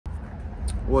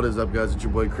What is up, guys? It's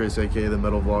your boy Chris, aka the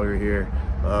Metal Vlogger here.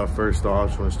 First off,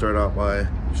 just want to start out by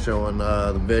showing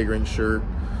the Vagrant shirt.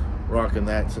 Rocking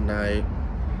that tonight.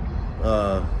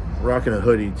 Rocking a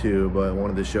hoodie too, but I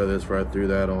wanted to show this before I threw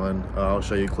that on. I'll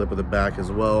show you a clip of the back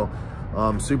as well.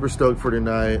 Super stoked for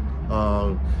tonight.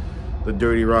 The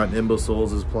D.R.I and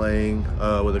Imbeciles is playing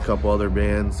with a couple other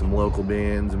bands, some local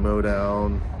bands,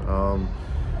 Modown.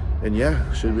 And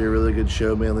yeah, should be a really good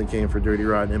show. Mainly came for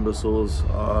D.R.I and Imbeciles.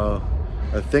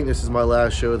 I think this is my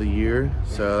last show of the year,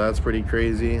 so that's pretty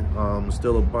crazy.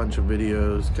 Still a bunch of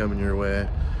videos coming your way,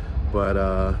 but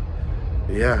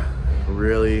yeah,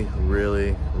 really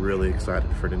excited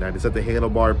for tonight. It's at the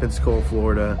Handlebar, Pensacola,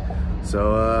 Florida.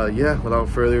 So yeah, without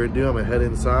further ado, I'm gonna head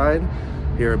inside.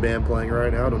 Hear a band playing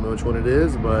right now. Don't know which one it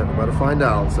is, but I'm about to find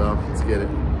out. So let's get it.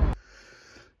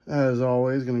 As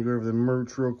always, gonna go over the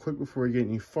merch real quick before we get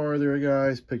any farther,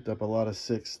 guys. Picked up a lot of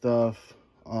sick stuff.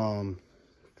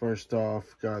 First off,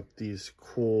 got these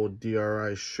cool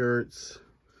D.R.I shirts,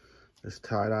 this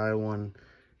tie-dye one,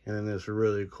 and then this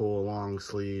really cool long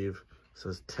sleeve. It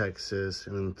says Texas,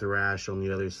 and then Thrash on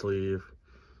the other sleeve,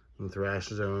 and Thrash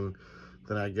Zone.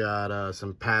 Then I got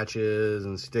some patches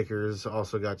and stickers.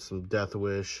 Also got some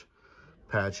Deathwish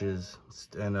patches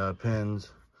and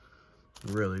pins.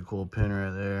 Really cool pin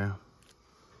right there.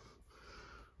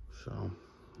 So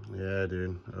yeah,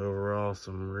 dude, overall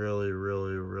some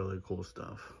really cool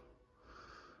stuff.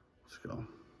 Let's go.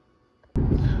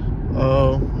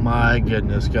 Oh my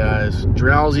goodness, guys.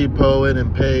 Drowsy Poet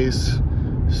and Pace,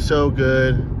 so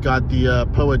good. Got the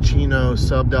Poachino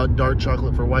subbed out dark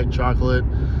chocolate for white chocolate,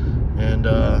 and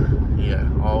yeah,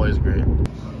 always great.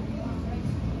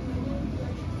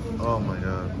 Oh my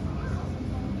god.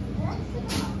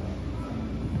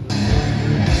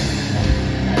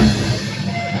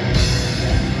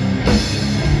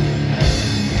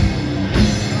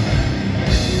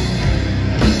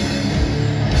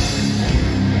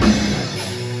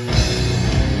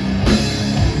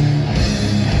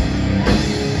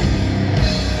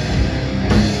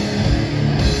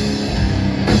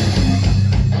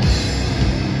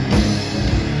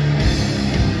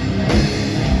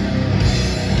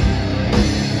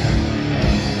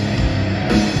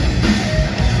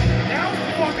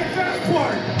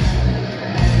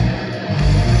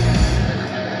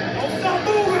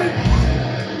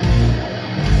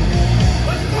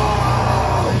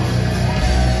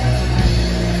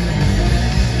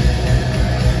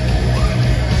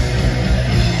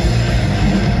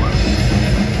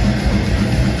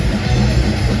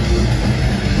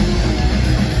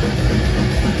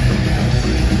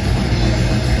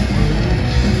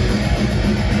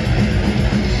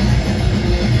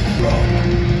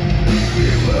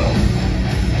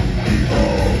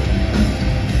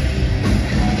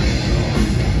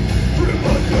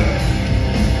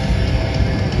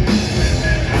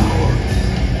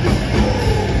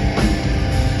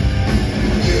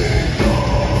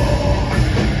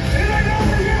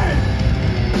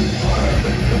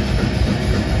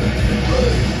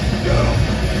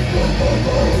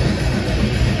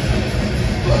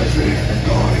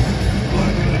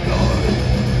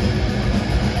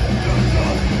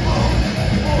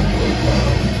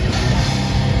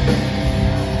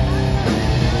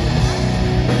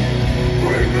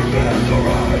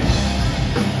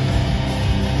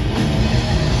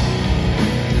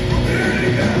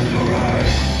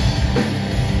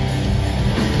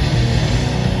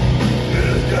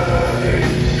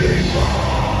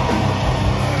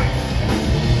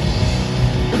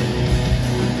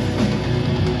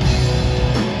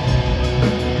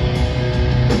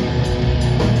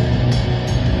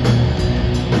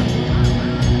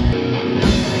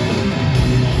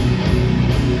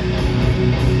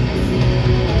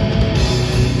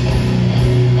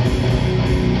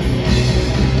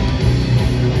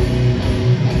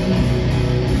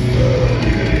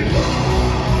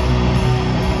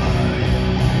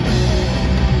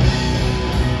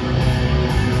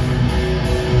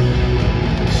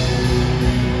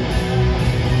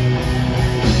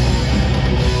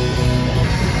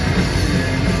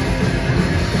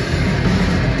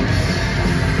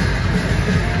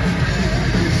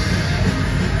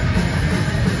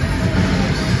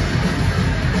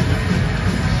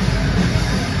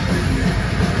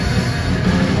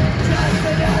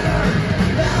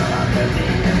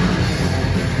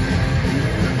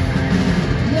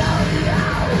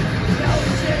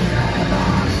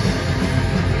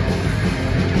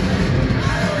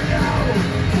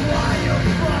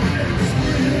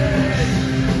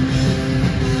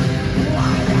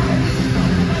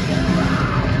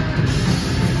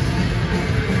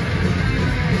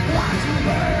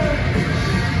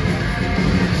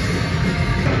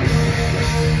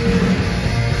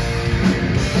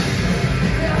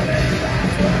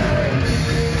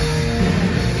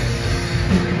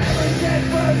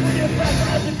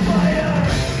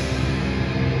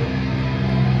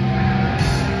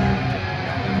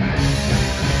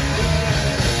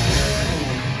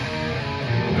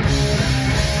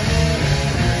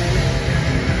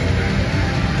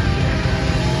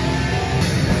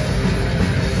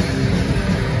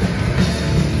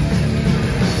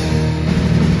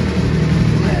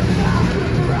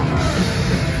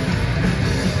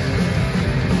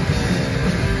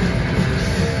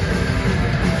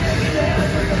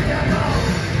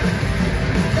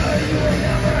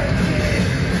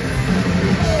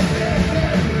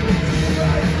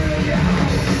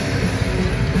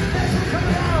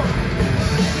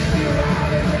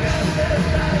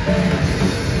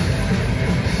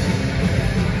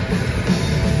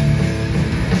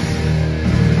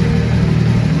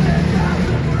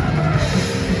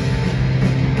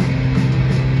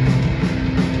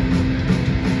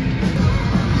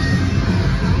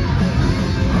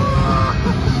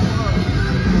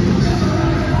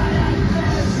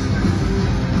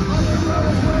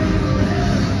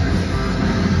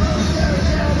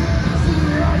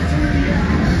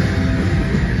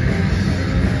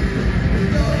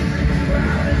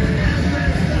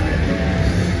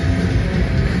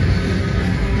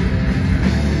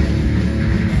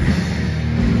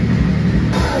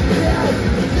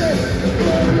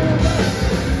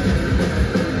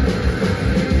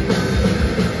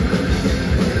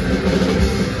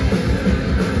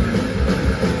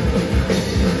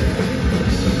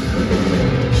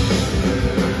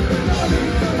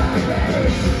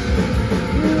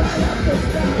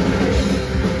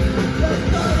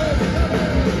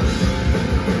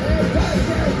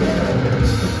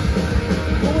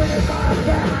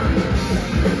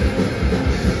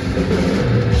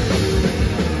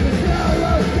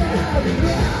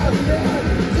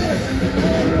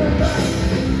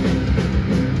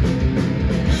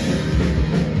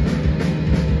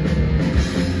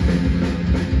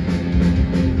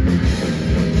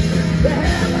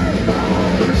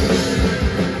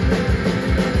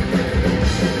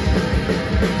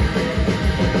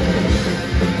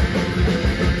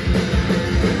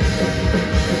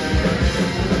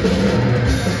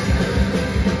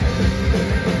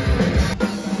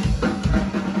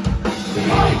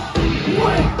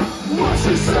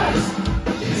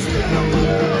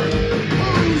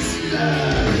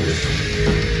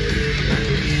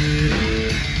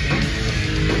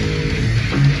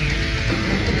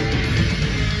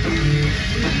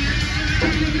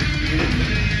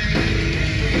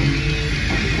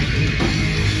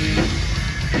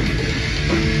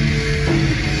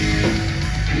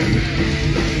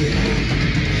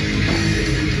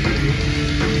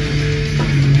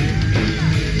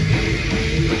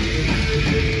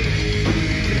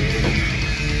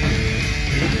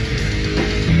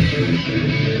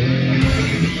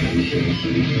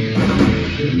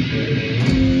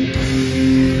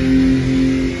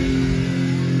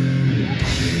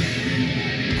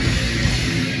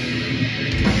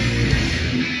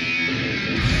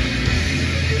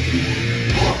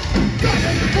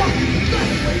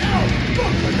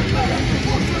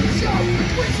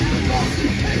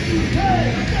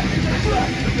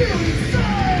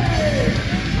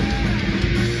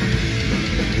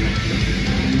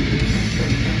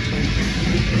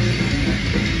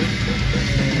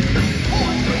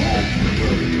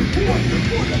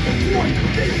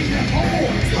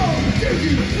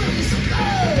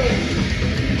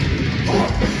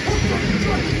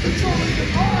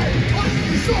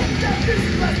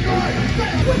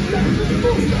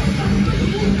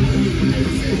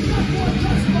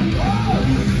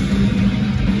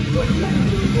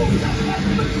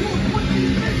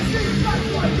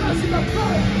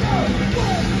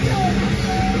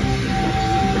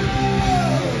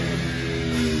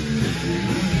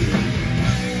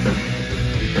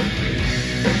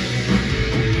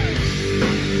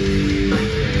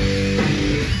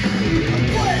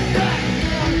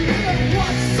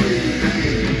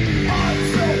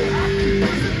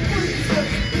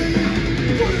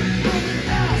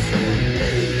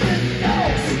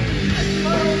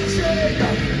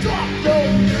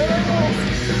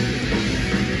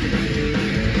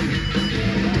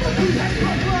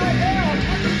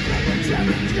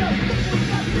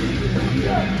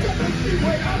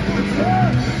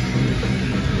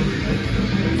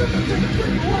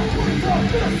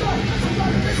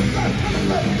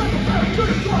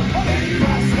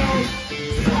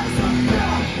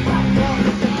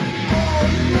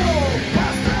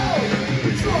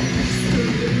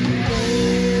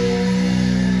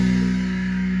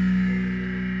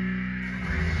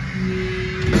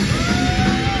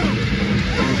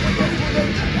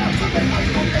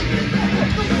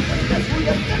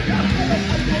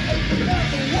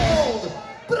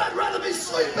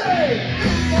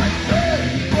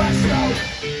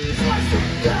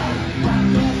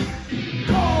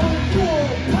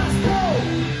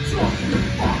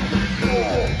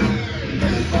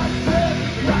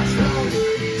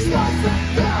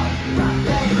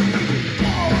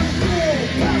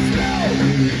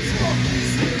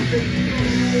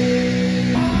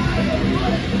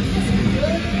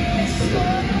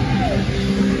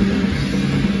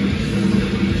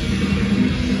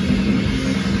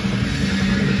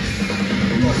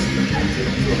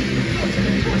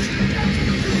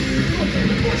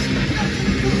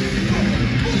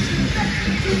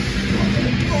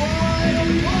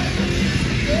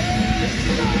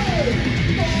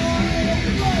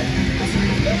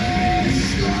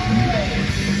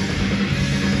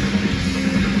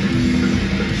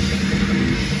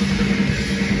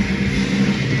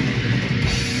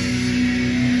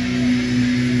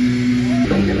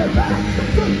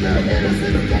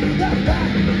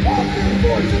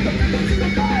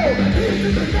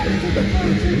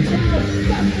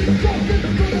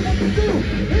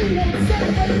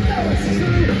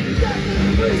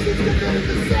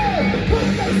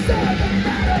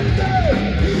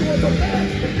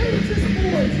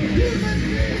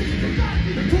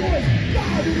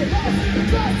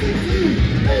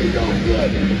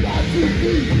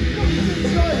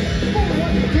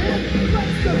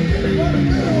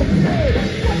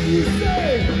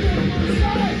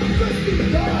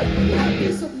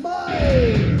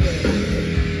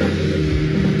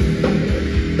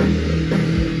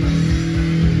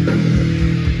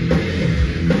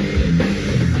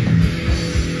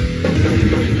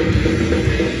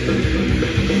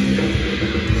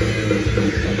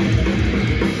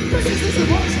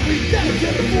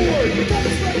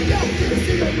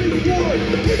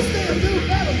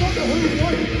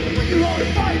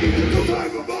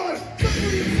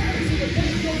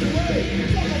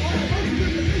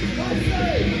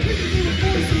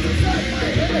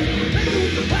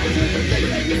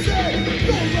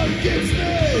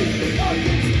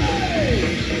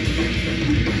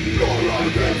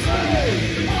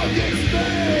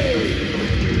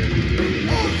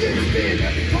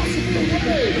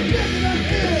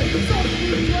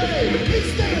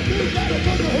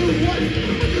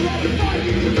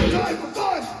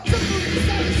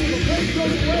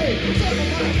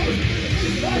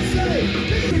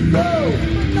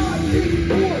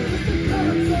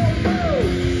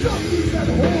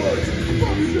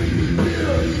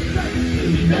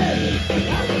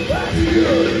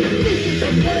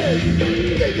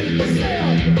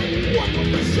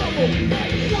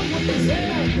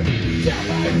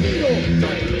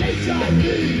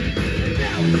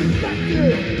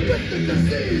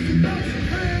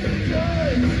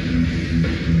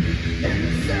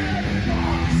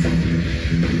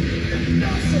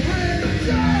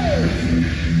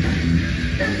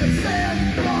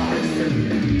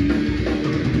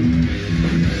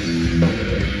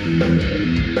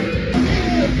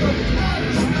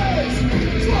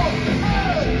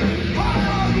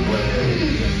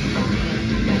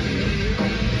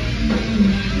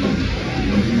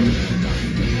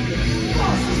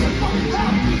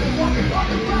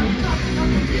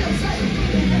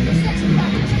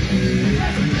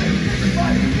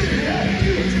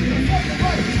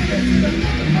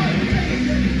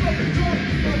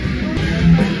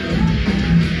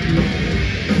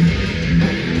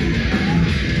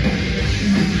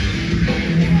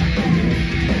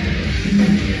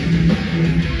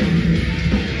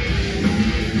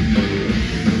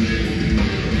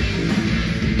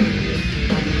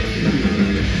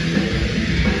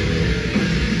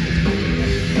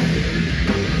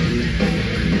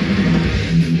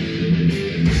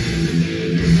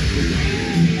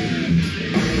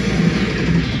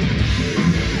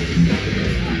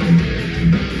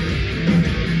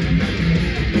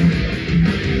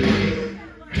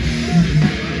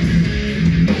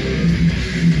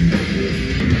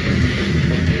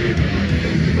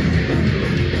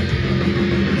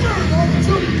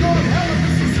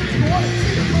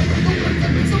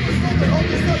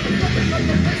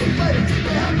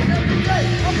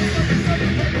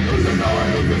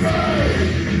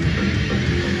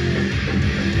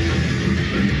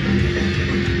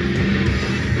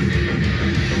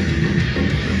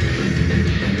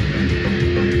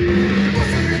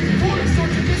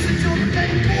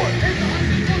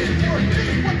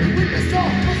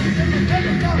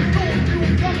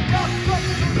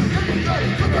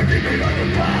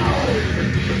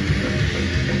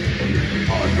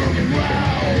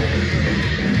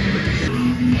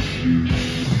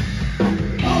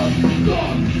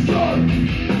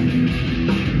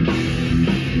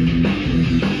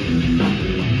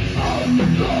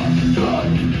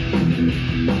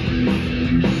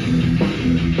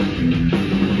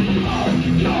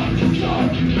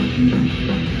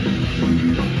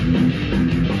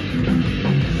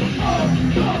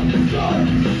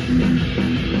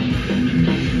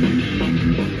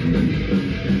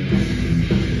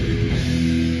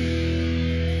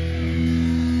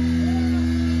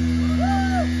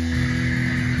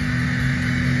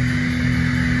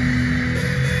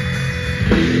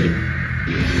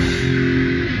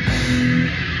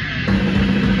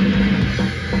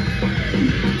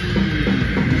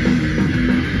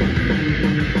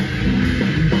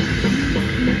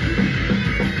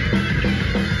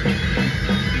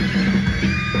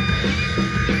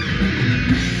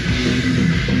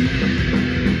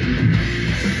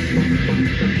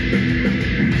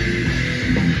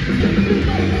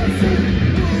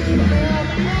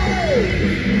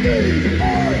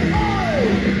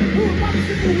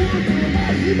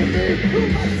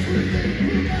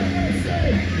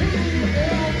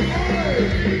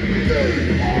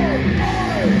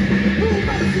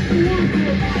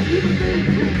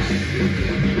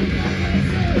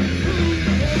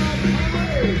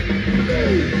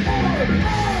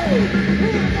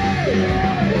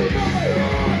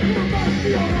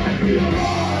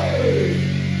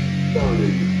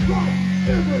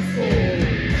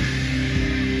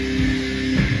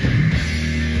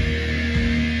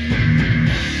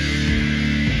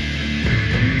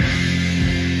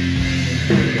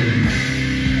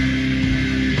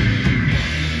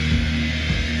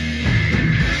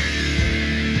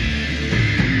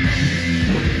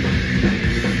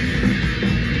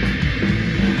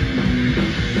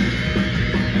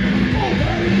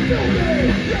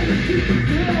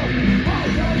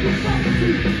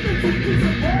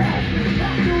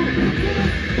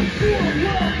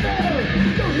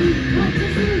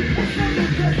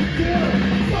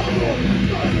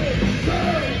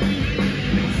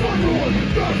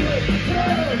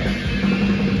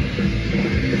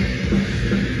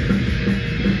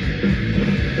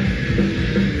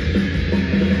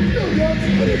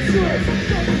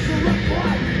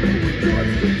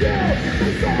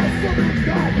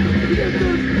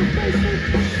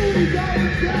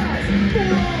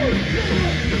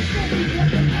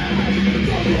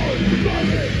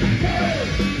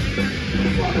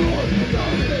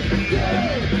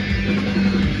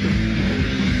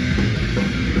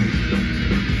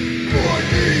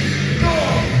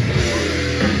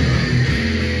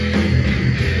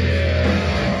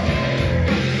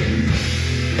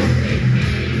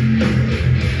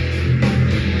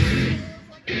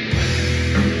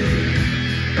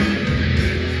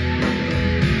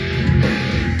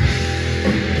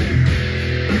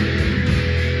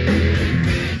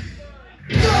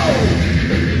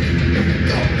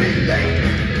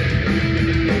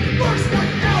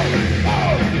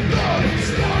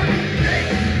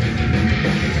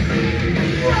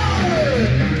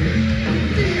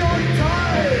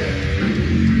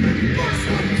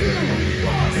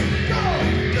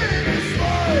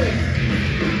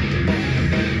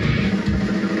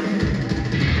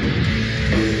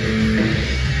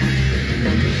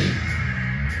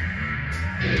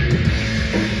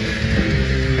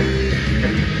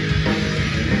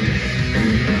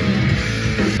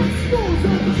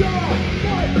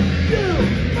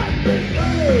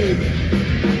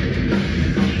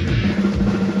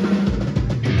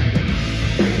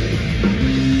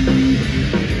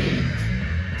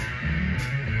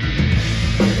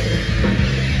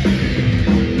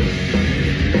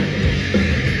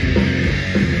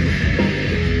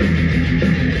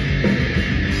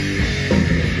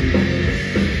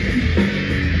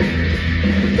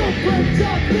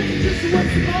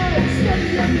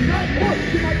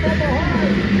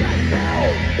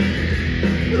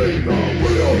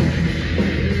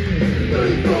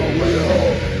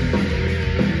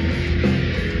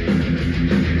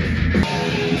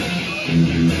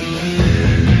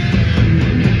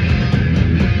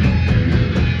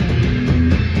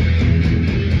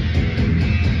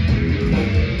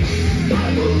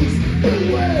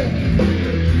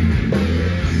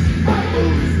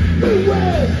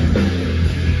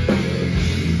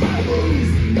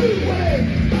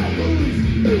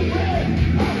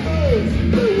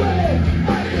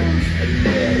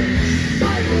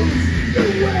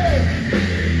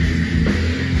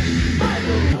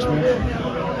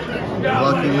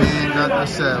 Lucky we ain't got the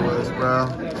set with us, bro.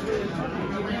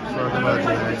 Fucking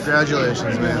legendary.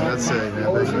 Congratulations, man. That's sick, man.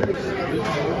 Thank you.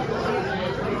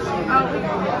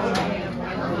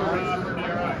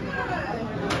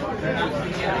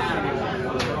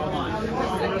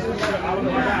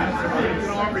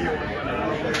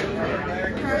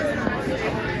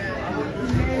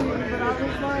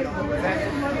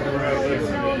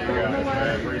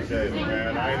 I appreciate it,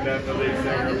 man. I ain't done the lead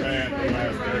singer band for the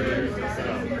last 30 years or so.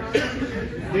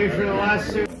 Dude, for the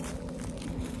last 2.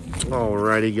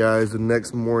 Alrighty, guys. The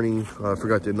next morning, I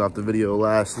forgot to end off the video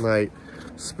last night.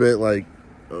 Spent like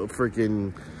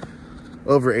freaking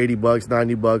over 80 bucks,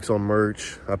 90 bucks on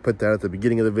merch. I put that at the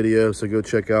beginning of the video, so go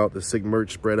check out the sick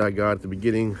merch spread I got at the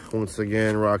beginning. Once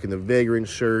again, rocking the Vagrant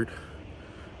shirt.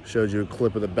 Showed you a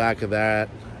clip of the back of that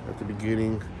at the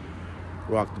beginning.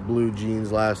 Rocked the blue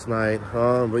jeans last night.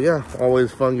 But yeah,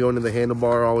 always fun going to the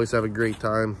Handlebar. Always have a great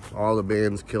time. All the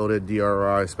bands killed it.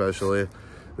 D.R.I. especially.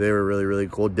 They were really, really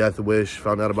cool. Deathwish,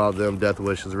 found out about them.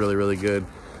 Deathwish is really, really good.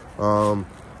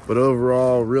 But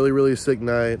overall, really, really sick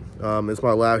night. It's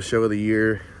my last show of the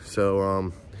year.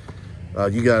 So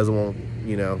you guys won't,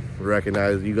 you know,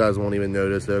 recognize. You guys won't even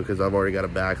notice though, because I've already got a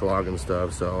backlog and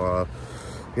stuff. So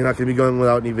you're not going to be going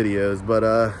without any videos. But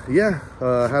yeah,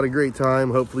 had a great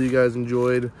time. Hopefully you guys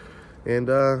enjoyed. And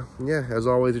yeah, as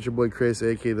always, it's your boy Chris,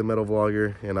 aka the Metal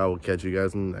Vlogger. And I will catch you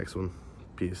guys in the next one.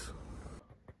 Peace.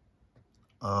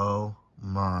 Oh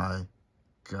my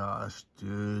gosh,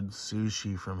 dude.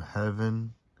 Sushi from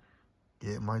heaven.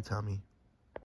 Get my tummy.